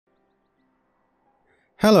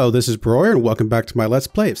Hello, this is Broyer, and welcome back to my Let's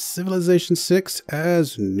Play of Civilization 6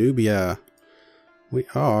 as Nubia. We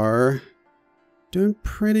are doing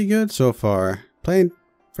pretty good so far. Playing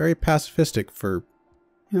very pacifistic for,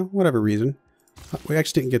 whatever reason. We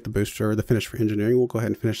actually didn't get the booster or the finish for engineering. We'll go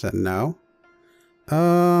ahead and finish that now.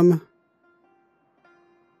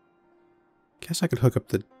 Guess I could hook up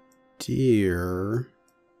the deer.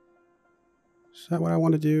 Is that what I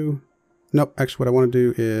want to do? Nope, actually what I want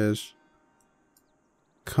to do is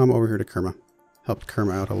come over here to Kerma. Help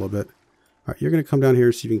Kerma out a little bit. Alright, you're going to come down here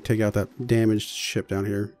and see if you can take out that damaged ship down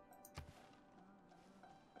here.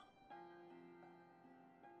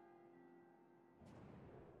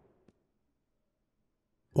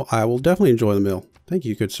 Well, I will definitely enjoy the meal. Thank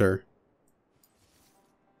you, good sir.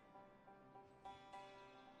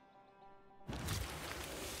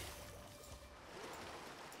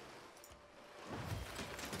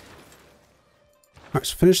 Alright,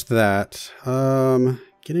 so finish that.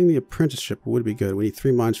 Getting the apprenticeship would be good. We need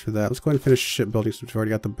 3 mines for that. Let's go ahead and finish shipbuilding since we've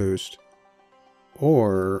already got the boost.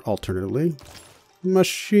 Or, alternatively,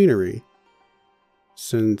 machinery.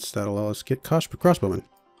 Since that'll allow us to get crossbowmen.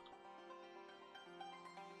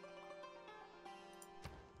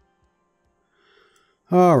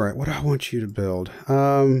 Alright, what do I want you to build?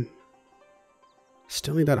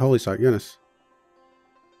 Still need that holy site, goodness.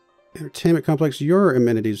 Entertainment complex, your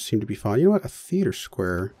amenities seem to be fine. You know what? A theater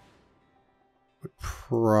square would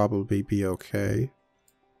probably be okay.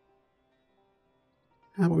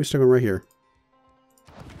 How about we stick one right here?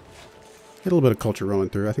 Get a little bit of culture rolling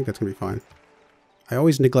through. I think that's going to be fine. I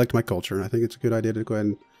always neglect my culture, and I think it's a good idea to go ahead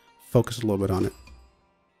and focus a little bit on it.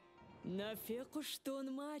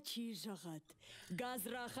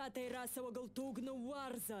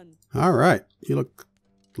 Alright, you look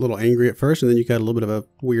a little angry at first, and then you got a little bit of a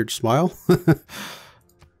weird smile.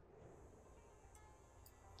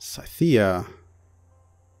 Scythia.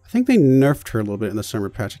 I think they nerfed her a little bit in the summer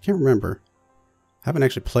patch. I can't remember. I haven't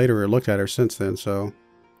actually played her or looked at her since then, so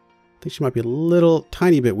I think she might be a little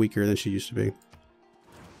tiny bit weaker than she used to be.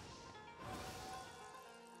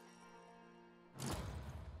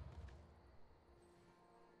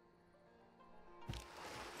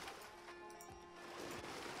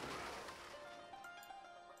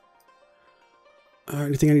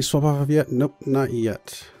 Anything I need to swap off of yet? Nope, not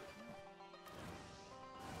yet.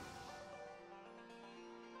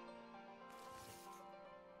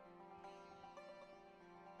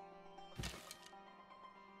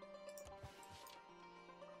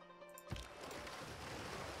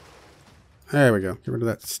 There we go. Get rid of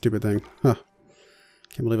that stupid thing. Huh.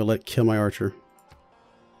 Can't believe I let it kill my archer.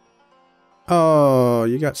 Oh,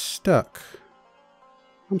 you got stuck.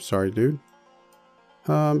 I'm sorry, dude.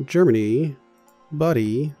 Germany.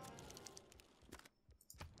 Buddy.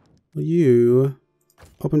 Will you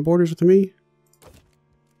open borders with me?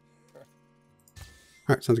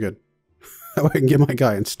 Alright, sounds good. That way I can get my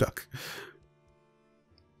guy unstuck.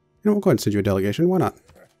 We'll go ahead and send you a delegation. Why not?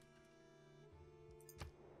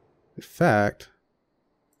 In fact,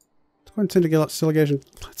 let's go ahead and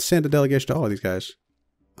send a delegation to all of these guys.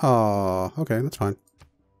 Oh, okay, that's fine.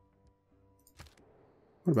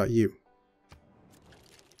 What about you?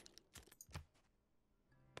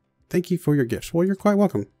 Thank you for your gifts. Well, you're quite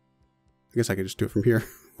welcome. I guess I could just do it from here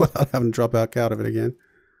without having to drop back out of it again.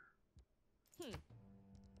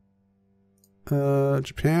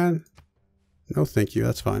 Japan? No, thank you.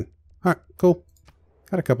 That's fine. Alright, cool.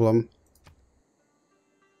 Got a couple of them.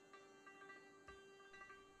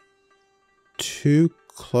 Too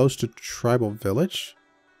close to tribal village?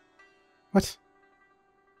 What?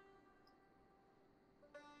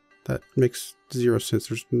 That makes 0 sense.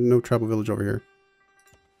 There's no tribal village over here.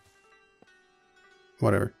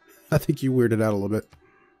 Whatever. I think you weirded out a little bit.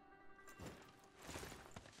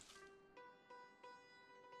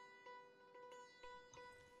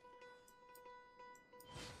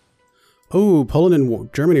 Oh, Poland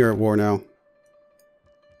and Germany are at war now.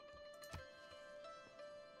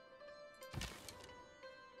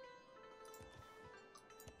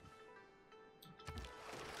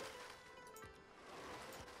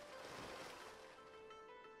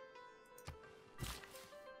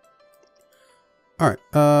 Alright,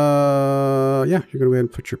 yeah, you're going to go ahead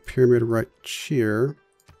and put your pyramid right here.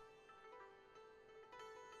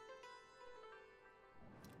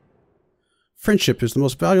 Friendship is the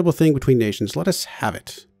most valuable thing between nations. Let us have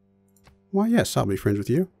it. Why, yes, I'll be friends with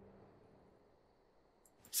you.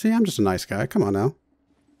 See, I'm just a nice guy. Come on now.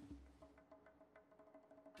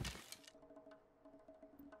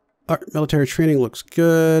 Alright, military training looks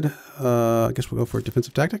good. I guess we'll go for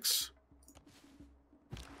defensive tactics.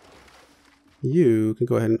 You can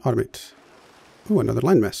go ahead and automate. Oh, another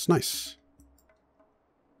landmass. Nice.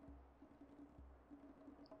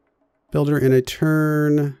 Builder in a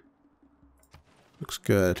turn. Looks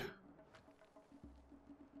good.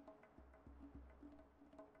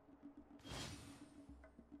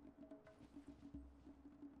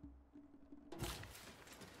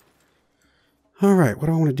 Alright, what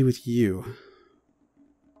do I want to do with you?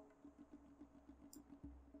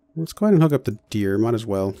 Let's go ahead and hook up the deer. Might as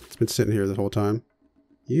well. It's been sitting here the whole time.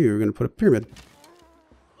 You're going to put a pyramid.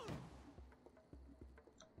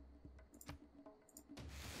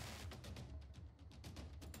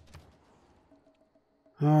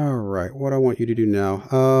 Alright, what I want you to do now.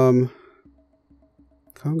 Go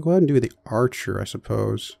ahead and do the archer, I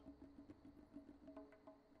suppose.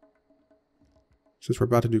 Since we're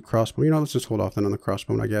about to do crossbow. You know, let's just hold off then on the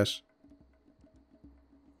crossbow, I guess.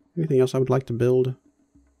 Anything else I would like to build?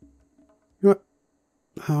 You know what?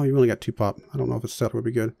 Oh, you only got 2 pop. I don't know if a settler would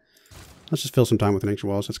be good. Let's just fill some time with an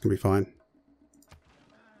ancient walls. That's going to be fine.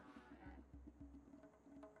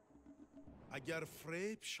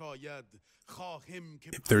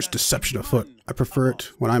 If there's deception afoot, I prefer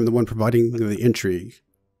it when I'm the one providing the intrigue.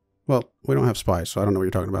 Well, we don't have spies, so I don't know what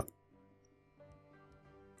you're talking about.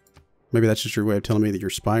 Maybe that's just your way of telling me that you're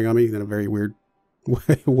spying on me in a very weird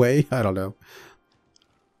way? I don't know.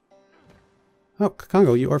 Oh,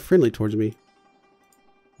 Congo, you are friendly towards me.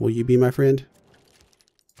 Will you be my friend?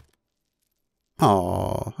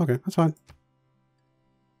 Oh, okay, that's fine.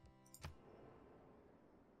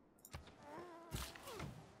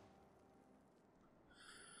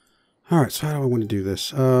 Alright, so how do I want to do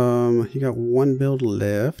this? You got 1 build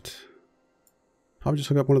left. Probably just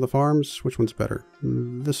hook up one of the farms. Which one's better?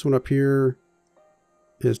 This one up here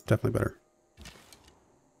is definitely better.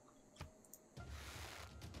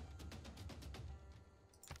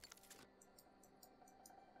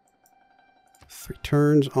 Three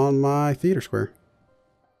turns on my theater square.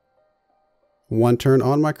 1 turn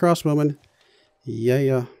on my crossbowman.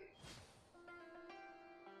 Yeah.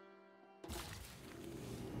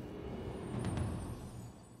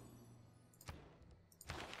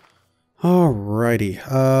 Alrighty.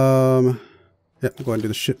 Yeah, we'll go ahead and do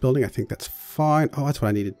the shipbuilding. I think that's fine. Oh, that's what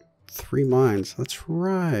I needed. 3 mines. That's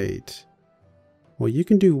right. Well, you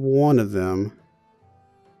can do 1 of them.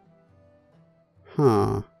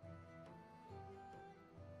 Huh.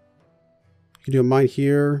 You can do a mine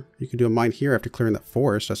here. You can do a mine here after clearing that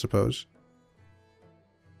forest, I suppose.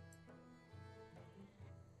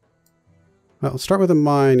 Well, let's start with a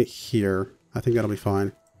mine here. I think that'll be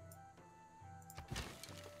fine.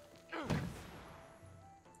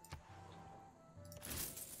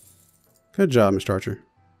 Good job, Mr. Archer.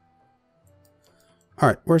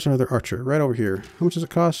 Alright, where's our other archer? Right over here. How much does it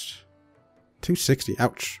cost? 260.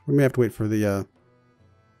 Ouch. We may have to wait for the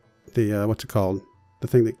what's it called? The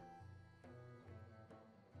thing that...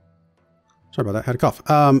 Sorry about that. I had a cough.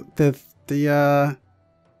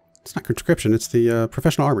 It's not conscription. It's the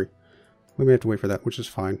professional armory. We may have to wait for that, which is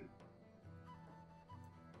fine.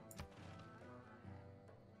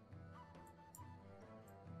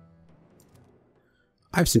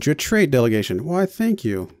 I've sent you a trade delegation. Why, thank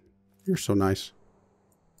you. You're so nice.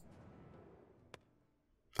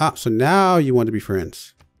 Ah, so now you want to be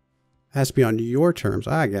friends. It has to be on your terms.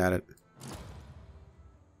 I got it.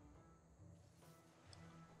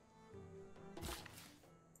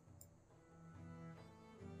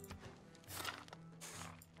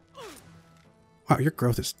 Wow, your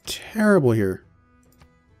growth is terrible here.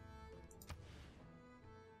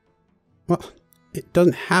 Well, it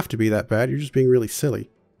doesn't have to be that bad. You're just being really silly.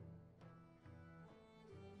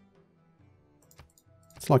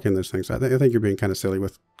 Let's lock in those things. I think you're being kind of silly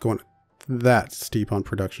with going that steep on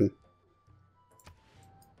production.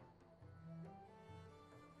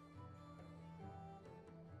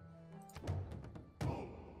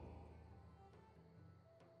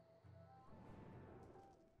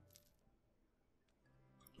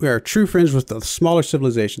 We are true friends with the smaller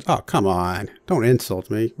civilizations. Oh, come on. Don't insult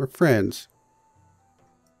me. We're friends.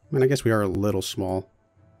 I mean, I guess we are a little small.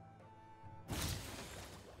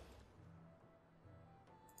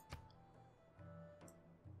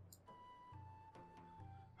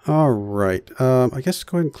 Alright. I guess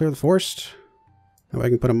go ahead and clear the forest. That way I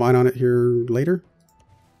can put a mine on it here later.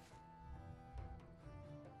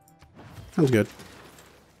 Sounds good.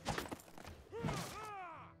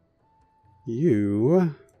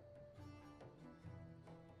 You...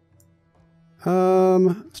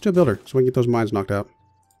 let's do a builder so we can get those mines knocked out.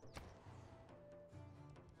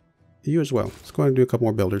 You as well. Let's go ahead and do a couple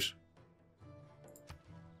more builders.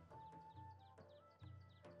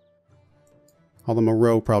 Although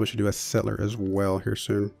Moreau probably should do a settler as well here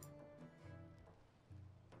soon.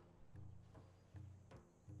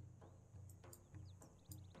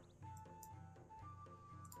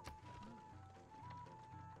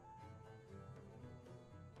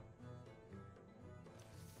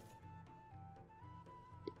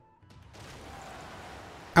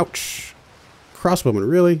 Ouch. Crossbowman,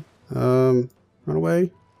 really? Run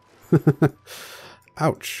away.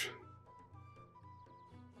 Ouch.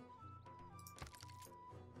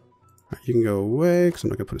 Right, you can go away, because I'm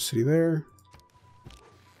not going to put a city there.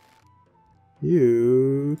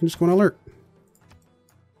 You can just go on alert.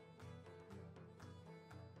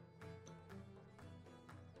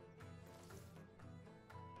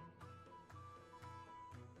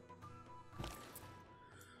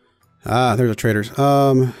 Ah, there's the traders.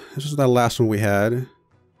 This is the last one we had.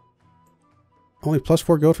 Only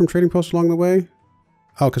 +4 gold from trading posts along the way?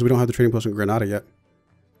 Oh, because we don't have the trading post in Granada yet.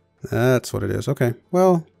 That's what it is. Okay,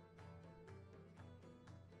 well.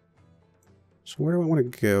 So where do I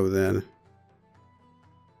want to go then?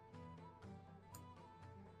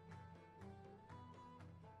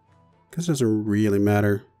 Because it doesn't really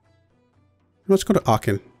matter. Let's go to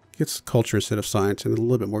Aachen. Gets culture instead of science and a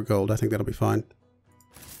little bit more gold. I think that'll be fine.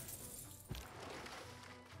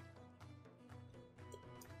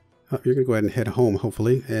 Oh, you're going to go ahead and head home,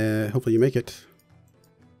 hopefully. Hopefully you make it.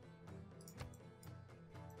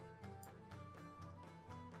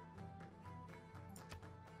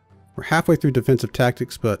 We're halfway through defensive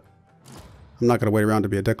tactics, but I'm not going to wait around to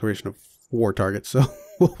be a declaration of war target, so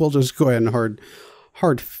we'll just go ahead and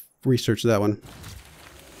hard research that one.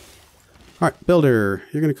 Alright, builder,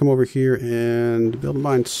 you're going to come over here and build a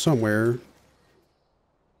mine somewhere.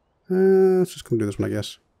 Let's just come do this one, I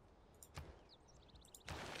guess.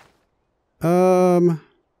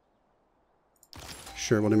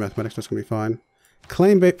 Sure, we'll do mathematics, that's going to be fine.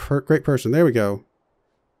 Claim great person, there we go.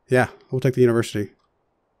 Yeah, we'll take the university.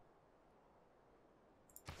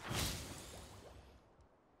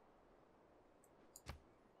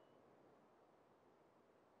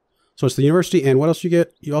 So it's the university, and what else you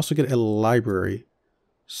get? You also get a library.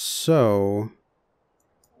 So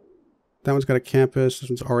that one's got a campus. This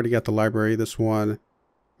one's already got the library. This one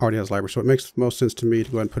already has a library. So it makes most sense to me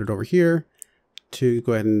to go ahead and put it over here to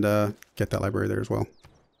go ahead and get that library there as well.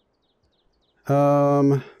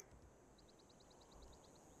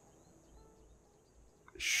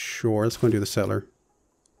 Sure, let's go and do the settler.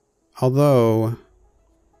 Although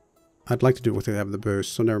I'd like to do it with the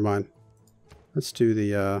boost, so never mind. Let's do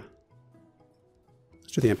the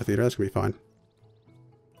amphitheater. That's gonna be fine.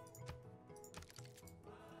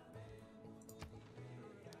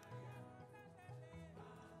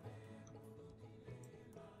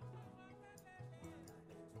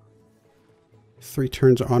 Three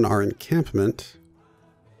turns on our encampment.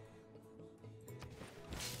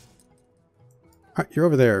 All right, you're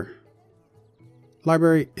over there.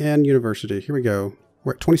 Library and university. Here we go.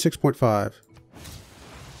 We're at 26.5.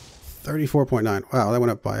 34.9. Wow, that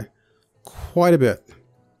went up by quite a bit.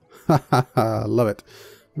 Love it.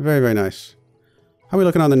 Very, very nice. How are we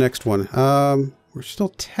looking on the next one? We're still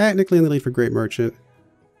technically in the lead for Great Merchant.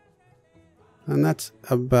 And that's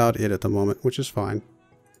about it at the moment, which is fine.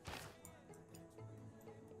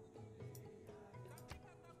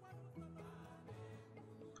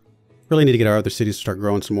 Really need to get our other cities to start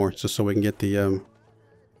growing some more, just so we can get the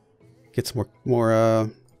get some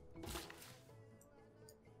more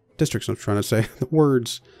districts. I'm trying to say the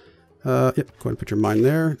words. Yep, go ahead and put your mine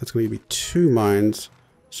there. That's going to be 2 mines.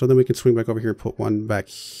 So then we can swing back over here and put one back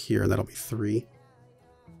here, and that'll be 3.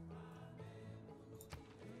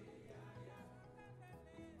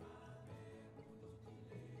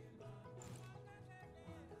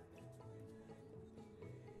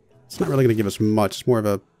 It's not really going to give us much. It's more of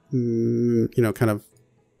a, you know, kind of,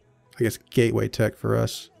 I guess, gateway tech for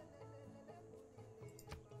us.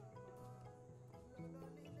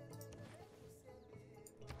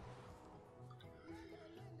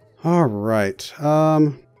 All right.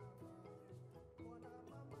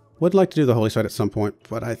 Would like to do the holy site at some point,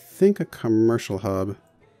 but I think a commercial hub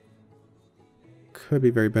could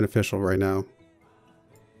be very beneficial right now.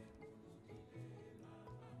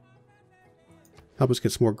 Help us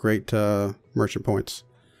get some more great merchant points.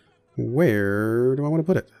 Where do I want to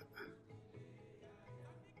put it?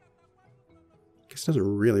 I guess it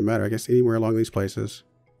doesn't really matter. I guess anywhere along these places.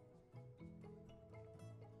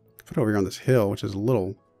 Put it over here on this hill, which is a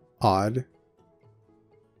little odd.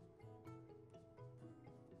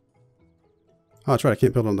 Oh, that's right. I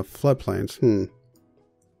can't build on the floodplains.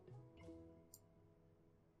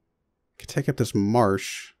 Could take up this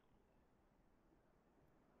marsh.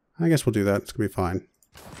 I guess we'll do that. It's going to be fine.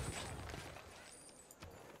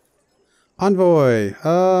 Envoy.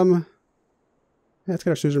 Yeah, let's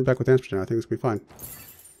get our Susan back with Amsterdam. I think this will be fine.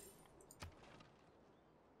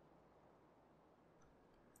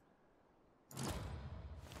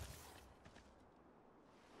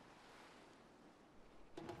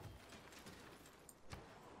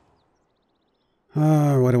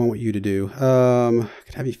 What do I want you to do? I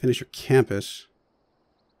could have you finish your campus.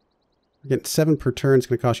 We're getting 7 per turn. It's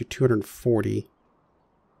going to cost you 240.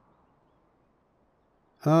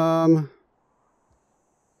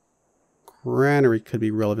 Granary could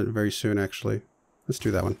be relevant very soon, actually. Let's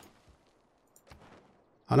do that one.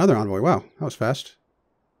 Another envoy. Wow, that was fast.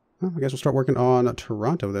 Well, I guess we'll start working on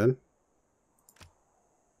Toronto then.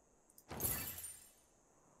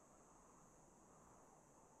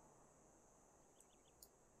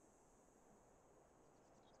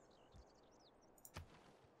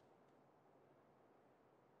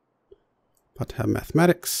 About to have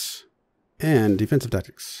mathematics and defensive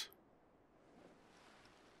tactics.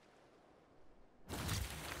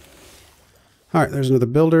 Alright, there's another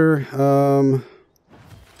builder.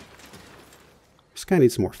 This guy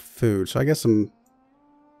needs some more food, so I guess some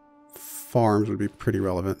farms would be pretty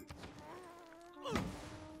relevant.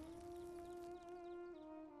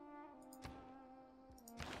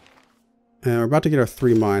 And we're about to get our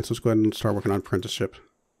 3 mines, so let's go ahead and start working on apprenticeship.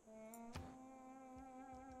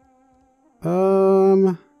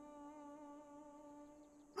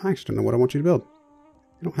 I actually don't know what I want you to build.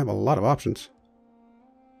 You don't have a lot of options.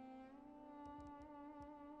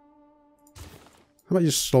 How about you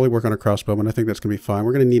just slowly work on a crossbowman? I think that's going to be fine.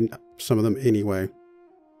 We're going to need some of them anyway.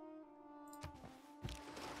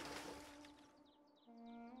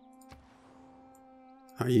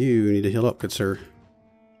 You need to heal up, good sir.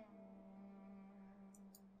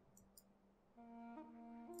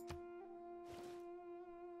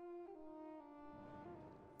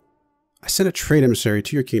 I sent a trade emissary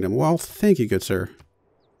to your kingdom. Well, thank you, good sir.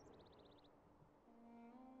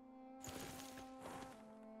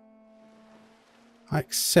 I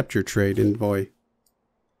accept your trade, envoy.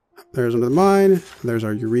 There's another mine. There's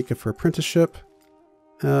our Eureka for apprenticeship.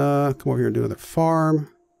 Come over here and do another farm.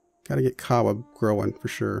 Gotta get Kawa growing for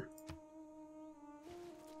sure.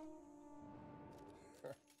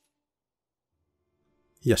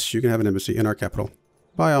 Yes, you can have an embassy in our capital.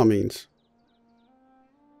 By all means.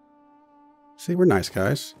 See, we're nice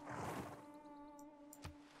guys.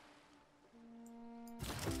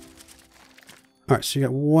 Alright, so you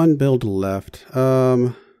got 1 build left.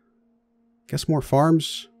 Guess more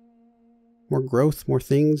farms? More growth? More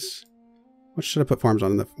things? What should I put farms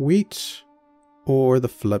on? The wheat or the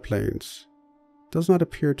floodplains? Does not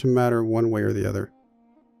appear to matter one way or the other.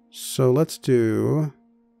 So let's do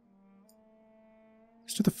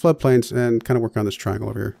the floodplains and kind of work on this triangle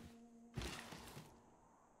over here.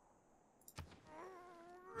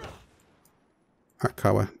 Alright,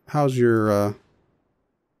 Kawa. How's your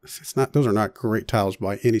those are not great tiles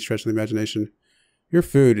by any stretch of the imagination. Your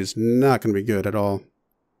food is not going to be good at all.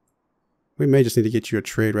 We may just need to get you a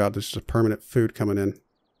trade route. This is a permanent food coming in.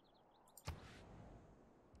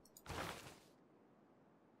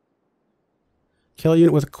 Kill a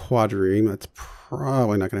unit with a quadrireme. That's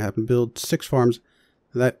probably not going to happen. Build 6 farms.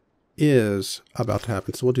 That is about to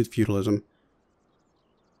happen. So we'll do feudalism.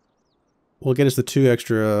 Will get us the 2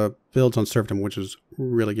 extra builds on serfdom, which is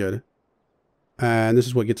really good. And this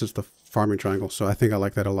is what gets us the farming triangle. So I think I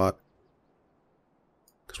like that a lot.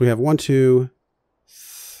 Because we have 1, 2,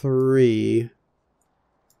 3.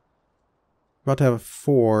 About to have a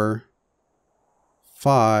 4,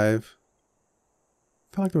 5.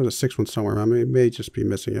 I feel like there was a 6th one somewhere. I may just be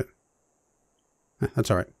missing it. That's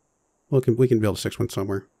alright. We can build a 6th one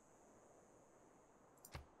somewhere.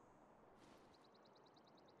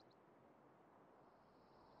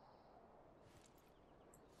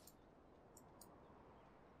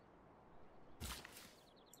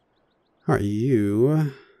 Alright,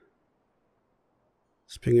 you.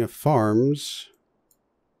 Speaking of farms.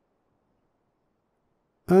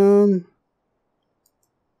 No,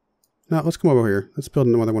 let's come over here. Let's build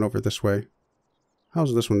another one over this way.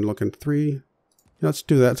 How's this one looking? 3. Yeah, let's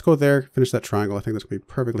do that. Let's go there, finish that triangle. I think that's going to be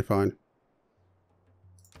perfectly fine.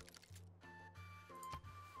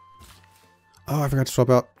 Oh, I forgot to swap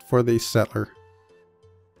out for the settler.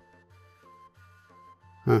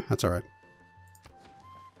 That's alright.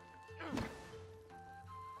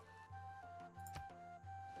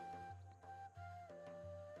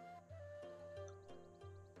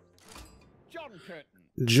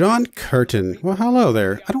 John Curtin. Well, hello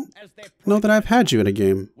there. I don't know that I've had you in a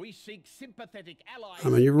game. I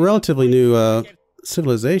mean, you're relatively new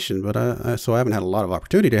civilization, but so I haven't had a lot of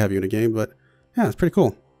opportunity to have you in a game, but yeah, it's pretty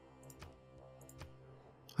cool.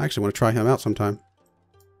 I actually want to try him out sometime.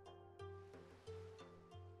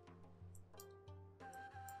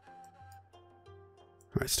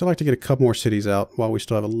 Alright, still like to get a couple more cities out while we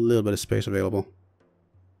still have a little bit of space available.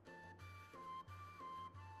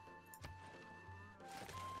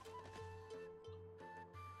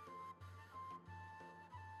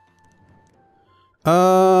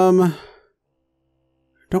 Don't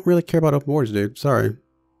really care about open borders, dude. Sorry.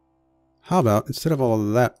 How about, instead of all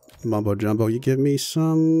of that mumbo jumbo, you give me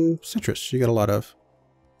some citrus. You got a lot of.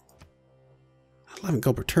 11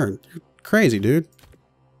 gold per turn. You're crazy, dude.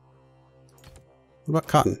 What about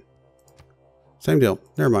cotton? Same deal.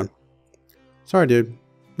 Never mind. Sorry, dude.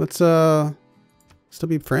 Let's, still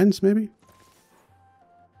be friends, maybe?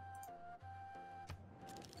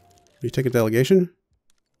 You take a delegation?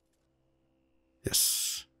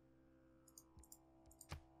 Yes.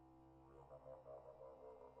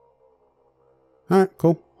 Alright,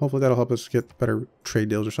 cool. Hopefully that'll help us get better trade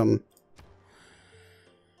deals or something.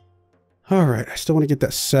 Alright, I still want to get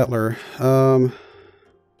that settler. Yeah,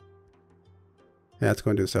 it's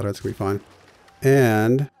going to do the settler. That's going to be fine.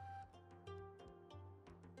 And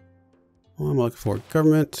what am I looking for?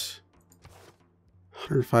 Government.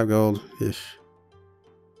 105 gold. Ish.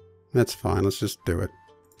 That's fine. Let's just do it.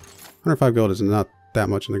 105 gold is not that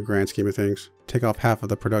much in the grand scheme of things. Take off half of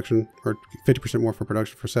the production, or 50% more for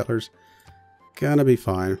production for settlers. Gonna be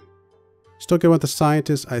fine. Still good with the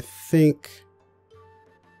scientists, I think.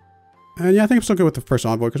 And yeah, I think I'm still good with the first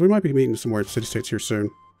envoy, because we might be meeting some more city-states here soon.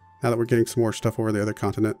 Now that we're getting some more stuff over the other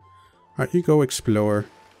continent. Alright, you go explore.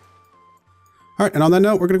 Alright, and on that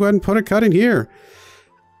note, we're going to go ahead and put a cut in here.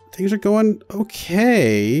 Things are going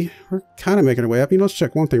okay. We're kind of making our way up. You know, let's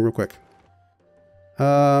check one thing real quick.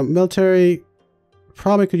 Military.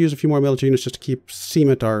 Probably could use a few more military units just to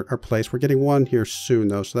cement our place. We're getting one here soon,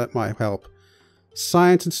 though, so that might help.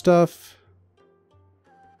 Science and stuff.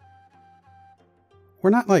 We're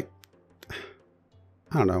not like...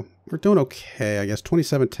 I don't know. We're doing okay, I guess.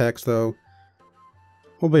 27 techs, though.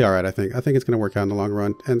 We'll be alright, I think. I think it's going to work out in the long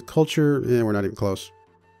run. And culture, we're not even close.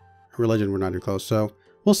 Religion, we're not even close. So,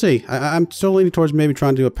 we'll see. I'm still leaning towards maybe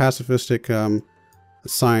trying to do a pacifistic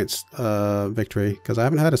science victory. Because I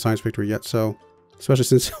haven't had a science victory yet, so... Especially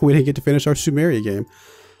since we didn't get to finish our Sumeria game.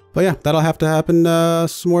 But yeah, that'll have to happen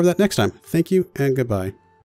some more of that next time. Thank you, and goodbye.